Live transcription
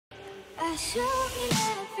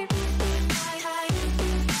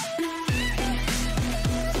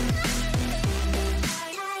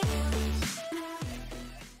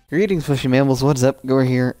Greetings, fleshy mammals. What's up? Gore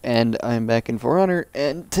here, and I'm back in For Honor.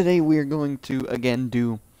 And today we are going to again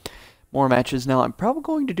do more matches. Now I'm probably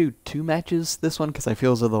going to do 2 matches this one because I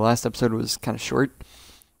feel as though the last episode was kind of short.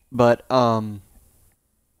 But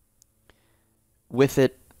with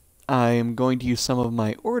it, I am going to use some of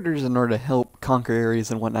my orders in order to help conquer areas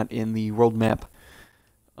and whatnot in the world map.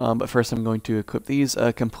 But first, I'm going to equip these.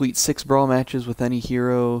 Complete 6 brawl matches with any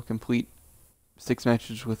hero. Complete 6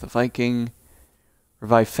 matches with a Viking.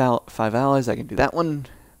 Revive 5 allies, I can do that one.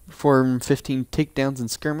 Perform 15 takedowns in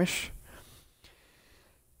skirmish.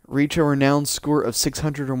 Reach a renowned score of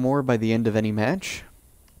 600 or more by the end of any match.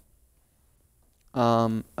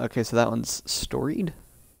 Okay, so that one's storied.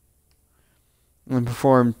 And then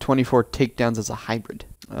perform 24 takedowns as a hybrid.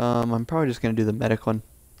 I'm probably just going to do the medic one.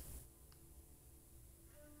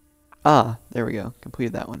 Ah, there we go.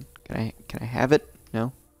 Completed that one. Can I have it?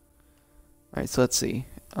 No? Alright, so let's see.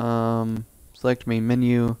 Select main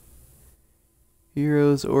menu,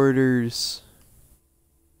 heroes, orders,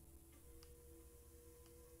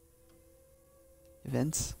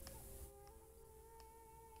 events.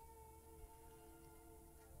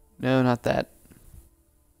 No, not that.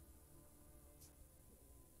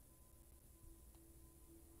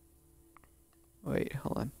 Wait,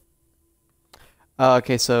 hold on.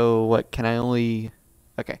 Okay, so what, can I only...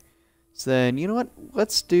 Okay, so then, you know what,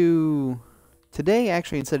 let's do... Today,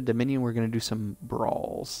 actually, instead of Dominion, we're going to do some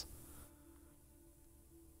brawls.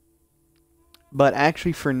 But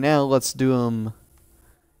actually, for now, let's do them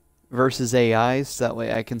versus AIs. So that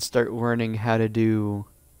way I can start learning how to do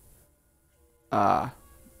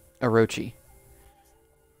Orochi.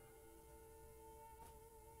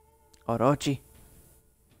 Orochi.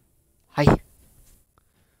 Hi.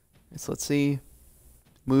 So let's see.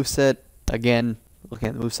 Moveset. Again, looking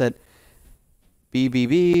at the moveset.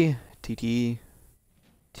 BBB. TT,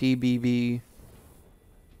 TBB,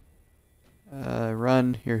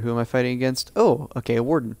 run. Here, who am I fighting against? Oh, okay, a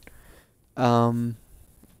Warden. Riptide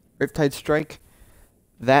Strike.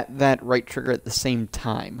 That right trigger at the same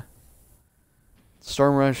time.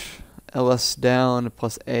 Storm Rush, LS down,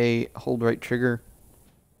 plus A, hold right trigger.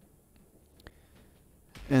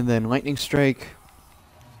 And then Lightning Strike.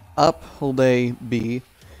 Up, hold A, B.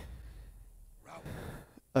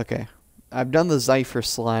 Okay. I've done the Zypher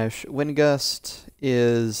slash. Wind Gust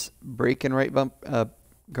is break and right bump,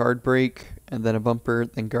 guard break, and then a bumper,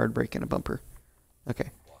 then guard break and a bumper. Okay.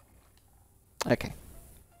 Okay.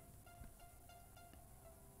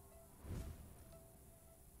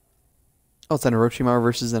 Oh, it's an Orochimaru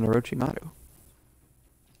versus an Orochimaru.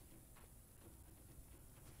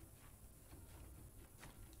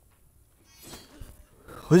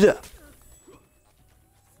 What's up?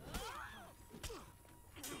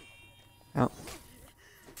 Out.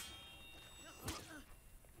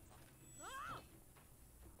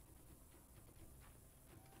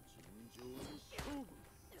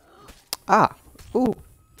 Ah. Ooh.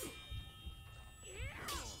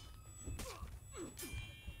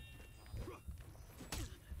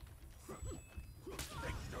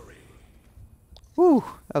 Woo.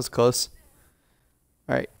 That was close.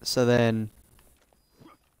 Alright, so then...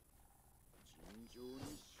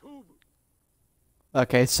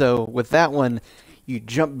 Okay, so with that one, you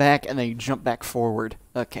jump back and then you jump back forward.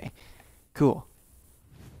 Okay, cool.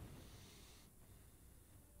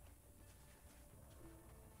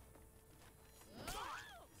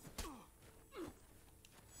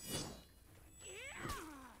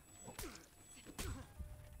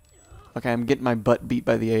 Okay, I'm getting my butt beat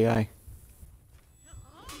by the AI.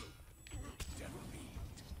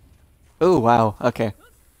 Oh, wow, okay.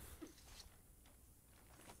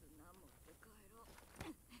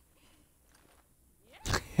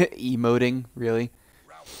 Emoting, really?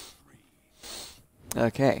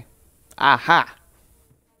 Okay. Aha!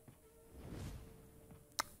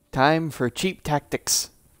 Time for cheap tactics.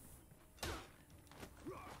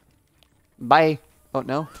 Bye. Oh,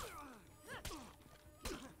 no.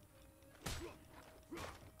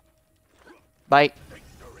 Bye.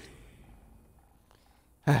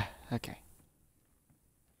 Okay.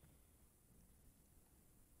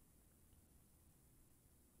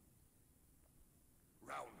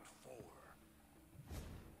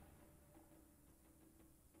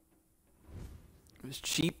 It was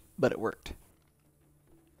cheap, but it worked.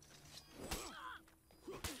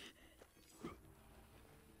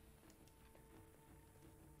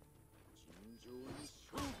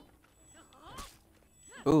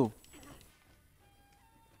 Ooh.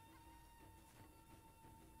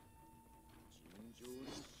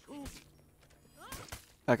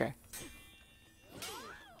 Okay.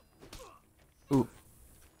 Ooh.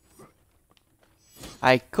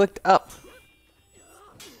 I clicked up.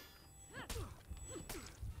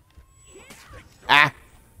 Ah!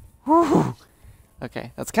 Whew.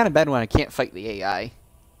 Okay, that's kind of bad when I can't fight the AI.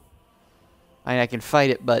 I mean, I can fight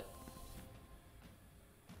it, but...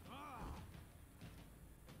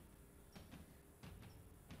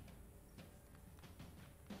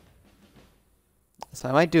 So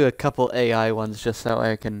I might do a couple AI ones just so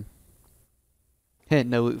I can...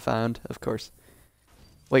 No loot found, of course.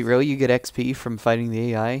 Wait, really? You get XP from fighting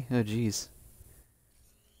the AI? Oh, jeez.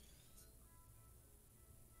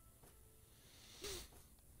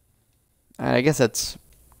 I guess that's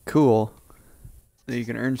cool. That you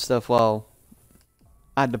can earn stuff while...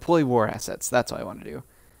 deploy war assets. That's what I want to do.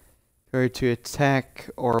 Or to attack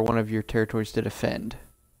or one of your territories to defend.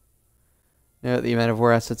 Note the amount of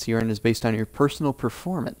war assets you earn is based on your personal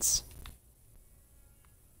performance.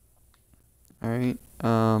 Alright,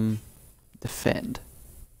 defend.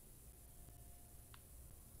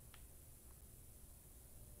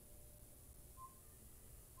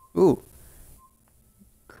 Ooh.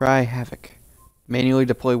 Cry Havoc. Manually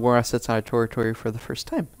deploy war assets on a territory for the first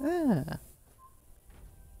time. Ah.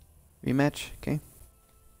 Rematch, okay.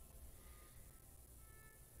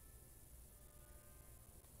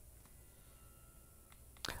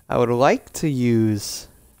 I would like to use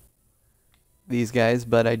these guys,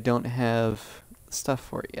 but I don't have stuff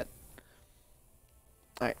for it yet.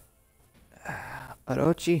 Alright.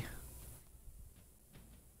 Orochi.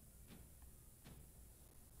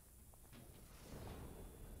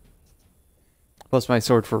 Plus my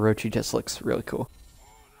sword for Orochi just looks really cool.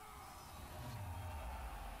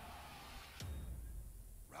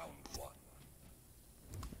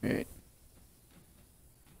 Alright.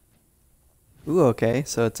 Ooh, okay,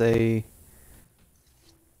 so it's a...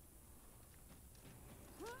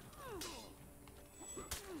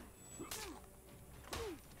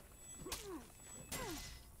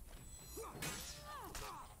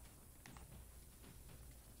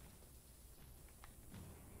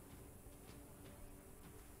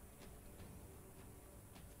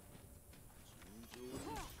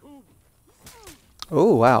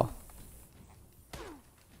 Oh, wow.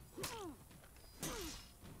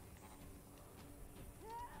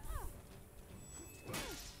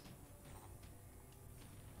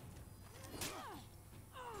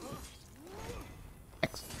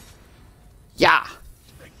 Yeah.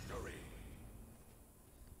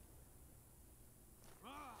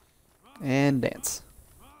 And dance.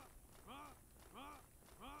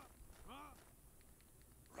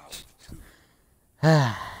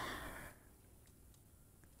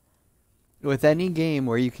 With any game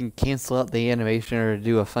where you can cancel out the animation or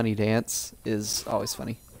do a funny dance is always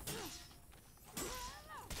funny.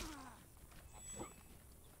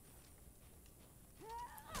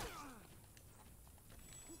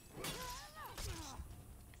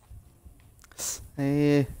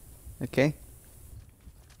 Okay.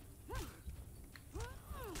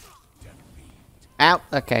 Ow,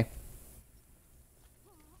 okay.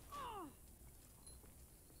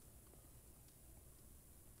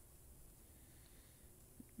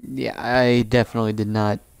 Yeah, I definitely did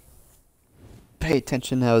not pay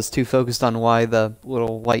attention. I was too focused on why the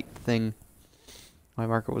little white thing, my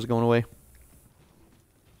marker was going away.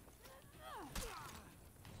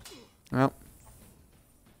 Well.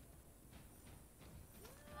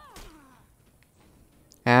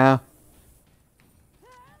 Ow.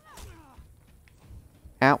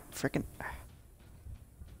 Ow, frickin'.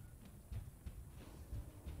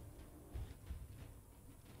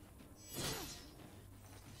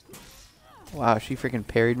 Wow, she freaking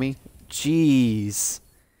parried me? Jeez.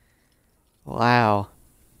 Wow.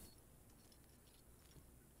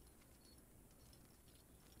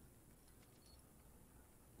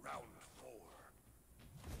 Round 4.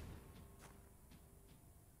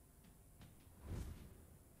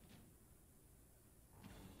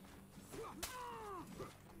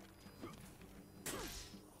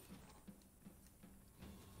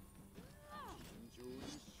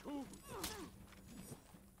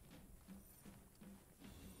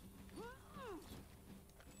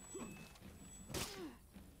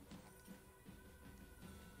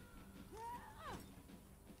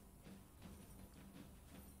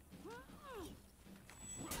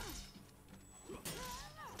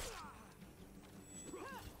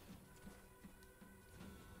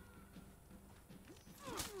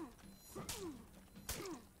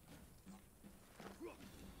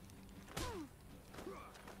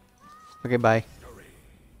 Okay, bye.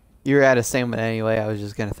 You're out of stamina anyway, I was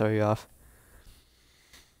just gonna throw you off.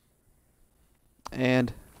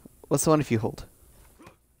 And what's the one if you hold?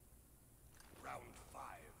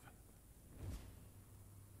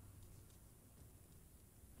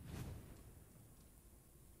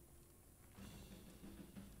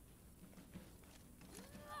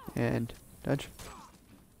 And dodge.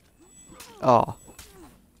 Oh.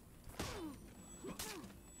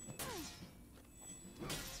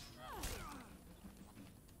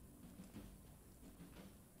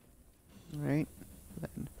 Alright.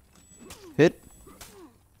 Then hit.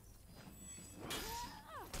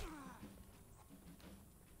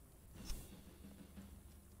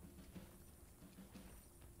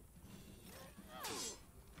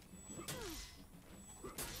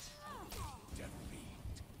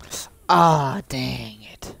 Ah, dang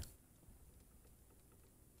it.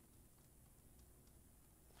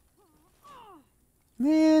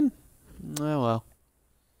 Man. Oh well.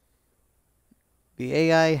 The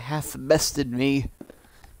AI half bested me,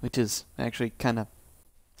 which is actually kind of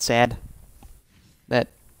sad that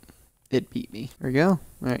it beat me. There we go.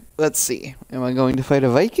 Alright, let's see. Am I going to fight a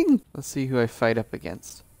Viking? Let's see who I fight up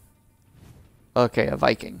against. Okay, a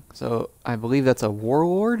Viking. So, I believe that's a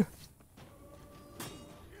warlord?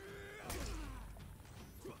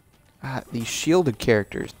 Ah, these shielded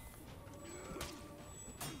characters.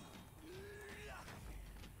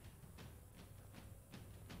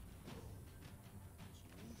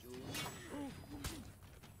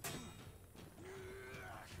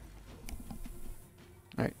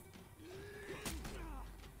 Alright.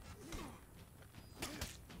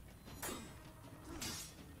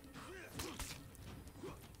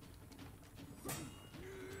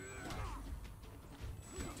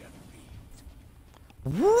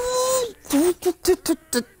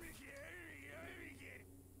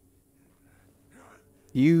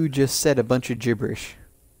 You just said a bunch of gibberish.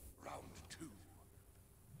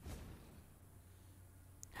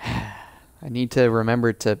 I need to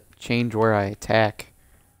remember to change where I attack.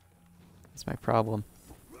 That's my problem.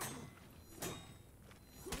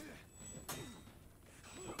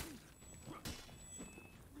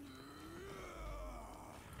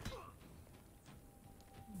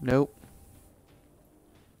 Nope.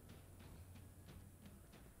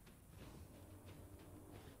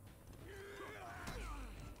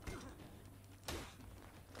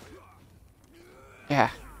 Yeah.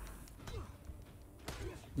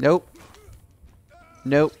 Nope.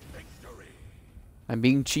 Nope. I'm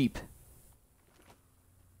being cheap.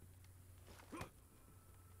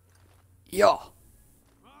 Yeah.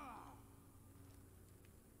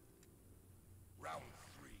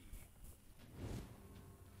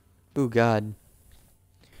 Oh God.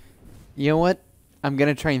 You know what? I'm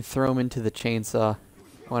gonna try and throw him into the chainsaw.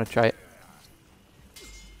 I wanna try it.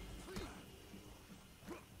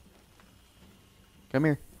 Come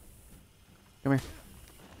here. Come here.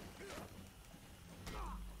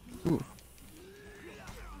 Ooh.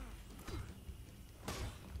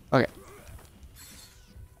 Okay.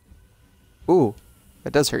 Ooh.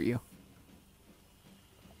 That does hurt you.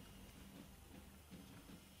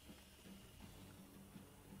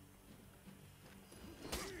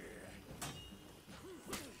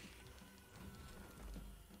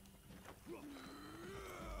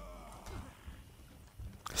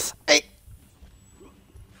 Hey!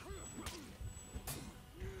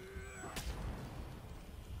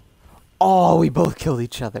 Oh, we both killed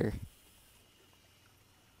each other.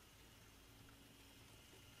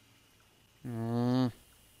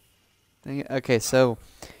 Okay, so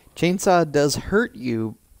chainsaw does hurt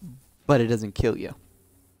you, but it doesn't kill you.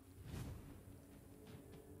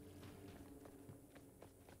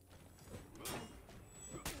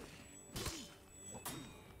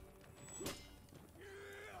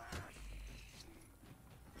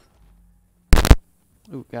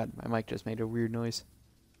 Oh God, my mic just made a weird noise.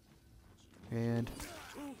 And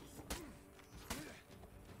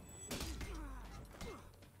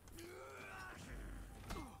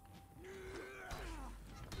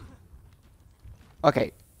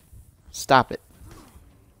okay, stop it.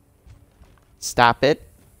 Stop it.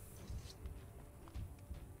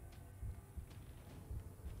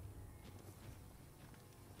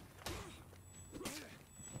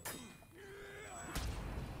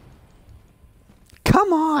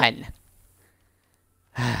 Come on.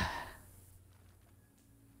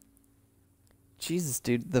 Jesus,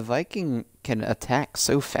 dude, the Viking can attack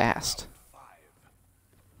so fast.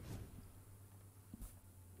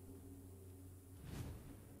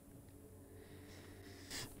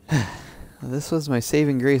 This was my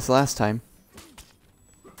saving grace last time.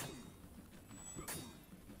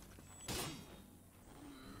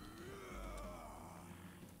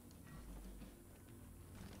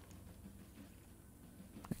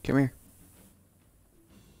 Come here.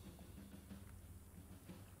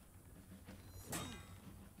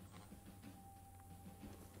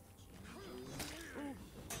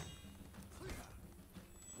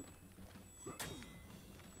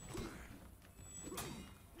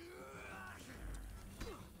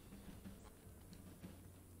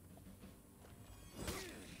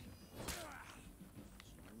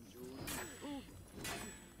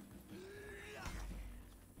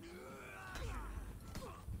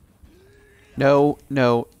 No,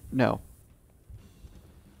 no, no.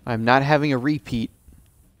 I'm not having a repeat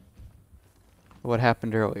of what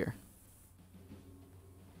happened earlier.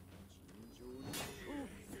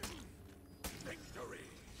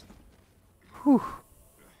 Whew.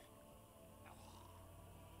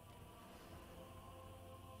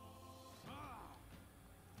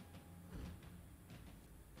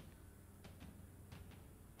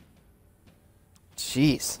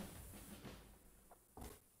 Jeez.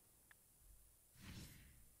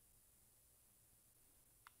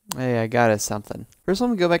 Hey, I got us something. First, let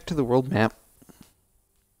me go back to the world map.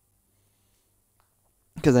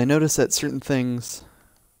 Because I noticed that certain things...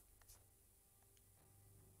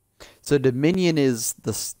 So Dominion is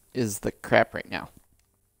the crap right now.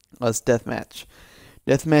 Let's deathmatch.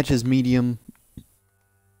 Deathmatch is medium.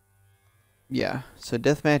 Yeah, so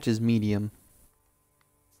deathmatch is medium.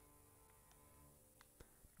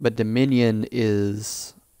 But Dominion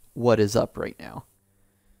is what is up right now.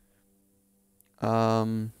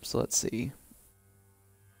 So let's see.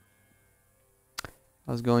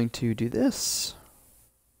 I was going to do this.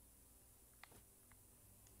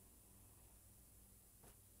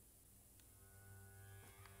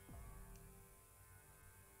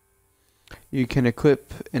 You can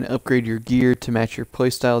equip and upgrade your gear to match your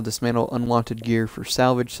playstyle. Dismantle unwanted gear for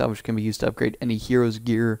salvage. Salvage can be used to upgrade any hero's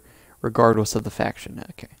gear regardless of the faction.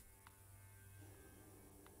 Okay.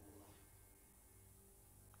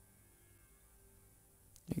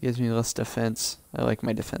 It gives me less defense. I like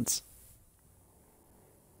my defense.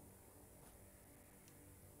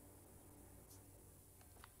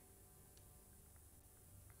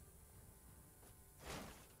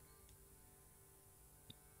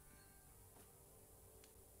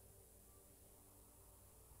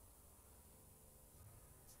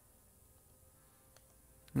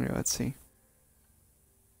 Okay, let's see.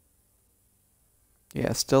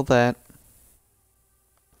 Yeah, still that.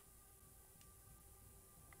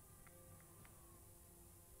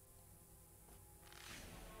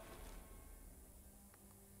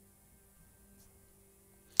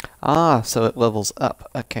 Ah, so it levels up.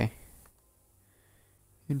 Okay.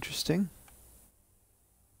 Interesting.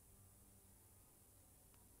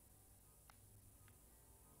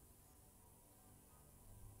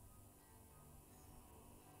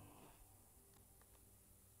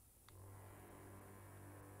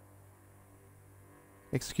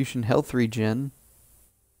 Execution health regen.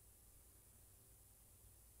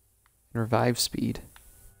 Revive speed.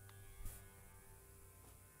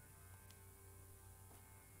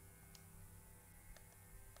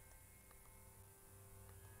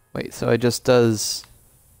 Wait, so it just does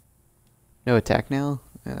no attack now?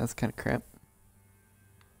 Yeah, that's kind of crap.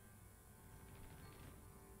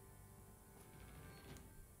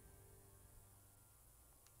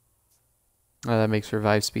 Oh, that makes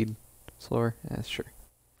revive speed slower? Yeah, sure.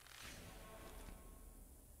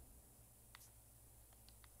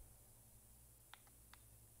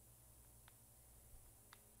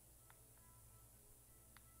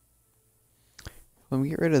 Let me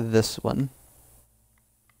get rid of this one.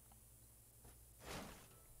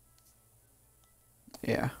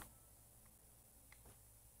 Yeah.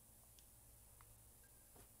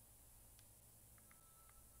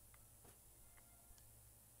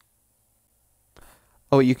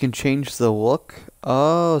 Oh, you can change the look?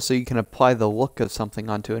 Oh, so you can apply the look of something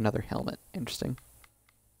onto another helmet. Interesting.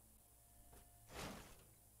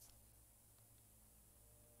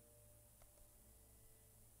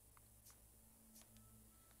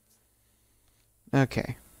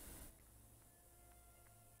 Okay.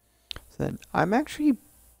 So then I'm actually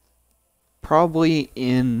probably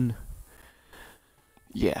in...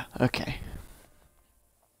 Yeah, okay.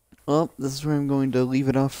 Well, this is where I'm going to leave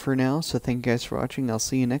it off for now, so thank you guys for watching. I'll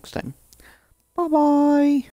see you next time. Bye-bye!